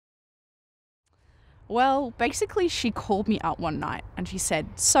Well, basically she called me up one night and she said,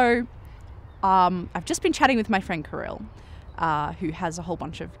 so I've just been chatting with my friend Kirill, who has a whole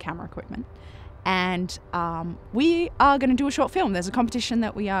bunch of camera equipment, and we are going to do a short film. There's a competition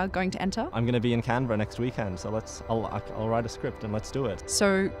that we are going to enter. I'm going to be in Canberra next weekend, so I'll write a script and let's do it.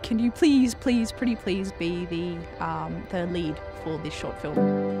 So can you please, pretty please be the lead for this short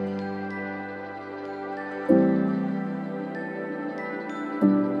film?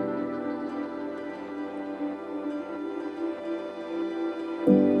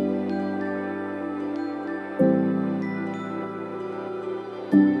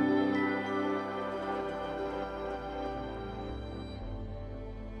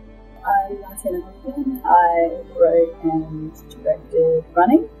 I wrote and directed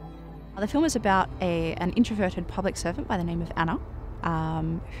Running. The film is about an introverted public servant by the name of Anna,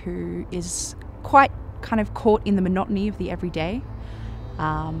 who is quite kind of caught in the monotony of the everyday.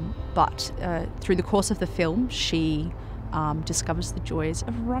 But through the course of the film, she discovers the joys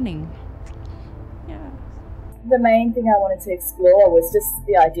of running. Yeah. The main thing I wanted to explore was just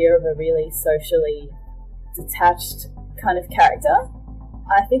the idea of a really socially detached kind of character.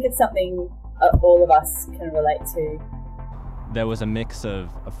 I think it's something all of us can relate to. There was a mix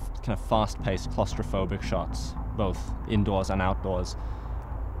of kind of fast-paced claustrophobic shots, both indoors and outdoors,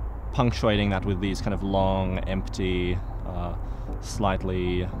 punctuating that with these kind of long, empty,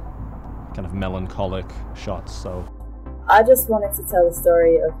 slightly kind of melancholic shots. So I just wanted to tell the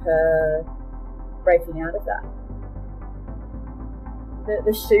story of her breaking out of that.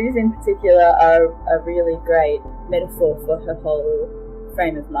 The shoes in particular are a really great metaphor for her whole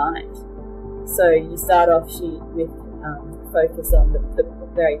frame of mind. So you start off with focus on the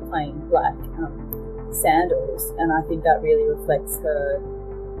very plain black sandals, and I think that really reflects her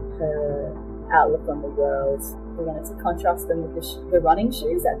outlook on the world. We wanted to contrast them with the running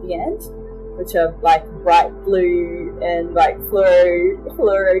shoes at the end, which are like bright blue and like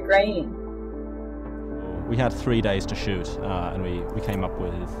fluoro green. We had 3 days to shoot, and we came up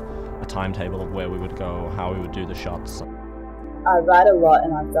with a timetable of where we would go, how we would do the shots. I write a lot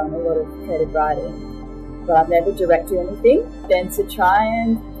and I've done a lot of creative writing, but I've never directed anything. Then to try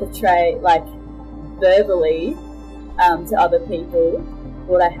and portray, like, verbally to other people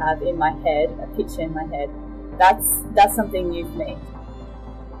what I have in my head, a picture in my head, that's something new for me.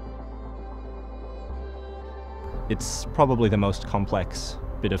 It's probably the most complex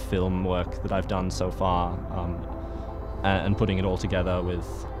bit of film work that I've done so far, and putting it all together with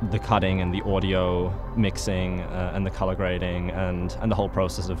the cutting and the audio mixing and the color grading and the whole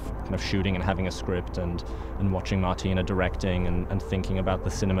process of kind of shooting and having a script and watching Martina directing and thinking about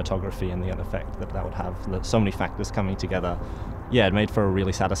the cinematography and the effect that would have. So many factors coming together. Yeah, it made for a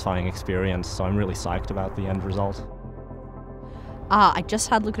really satisfying experience, so I'm really psyched about the end result. I just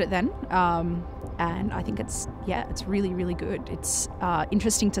had a look at it then, and I think it's really, really good. It's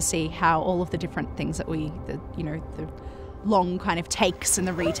interesting to see how all of the different things that the long kind of takes and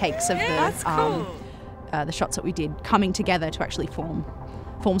the retakes of the shots that we did coming together to actually form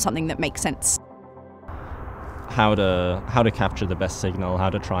something that makes sense. How to capture the best signal, how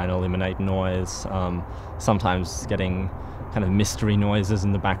to try and eliminate noise, sometimes getting kind of mystery noises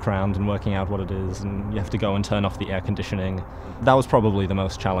in the background and working out what it is, and you have to go and turn off the air conditioning. That was probably the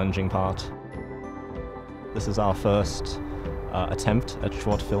most challenging part. This is our first attempt at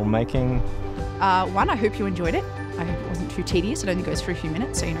short filmmaking. One, I hope you enjoyed it. I hope it wasn't too tedious. It only goes for a few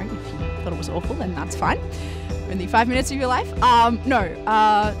minutes, so if you thought it was awful, then that's fine. Only 5 minutes of your life. Yeah,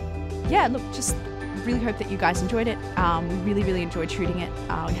 look, just really hope that you guys enjoyed it. We really, really enjoyed shooting it.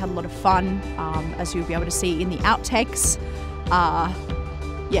 We had a lot of fun, as you'll be able to see in the outtakes.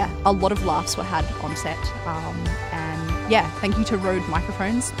 Yeah, a lot of laughs were had on set, and yeah, thank you to Rode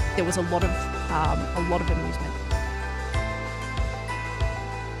microphones. There was a lot of amusement.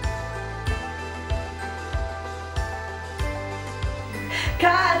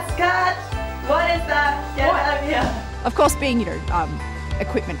 Cut! What is that? Get out of here! Of course, being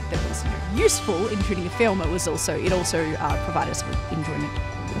equipment that was useful in shooting a film, it also provided us with enjoyment.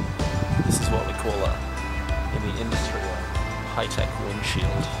 This is what we call in the industry a high-tech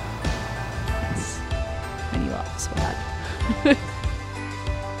windshield. Yes. Many laughs were had.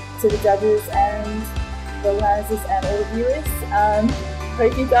 To the judges and the organisers and all the viewers,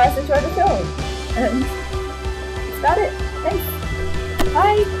 hope you guys enjoy the film. And that's about it. Thanks.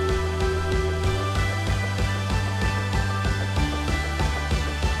 Bye.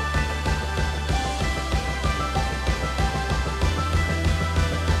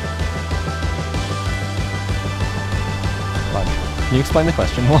 Can you explain the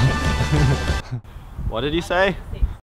question more? What did you say?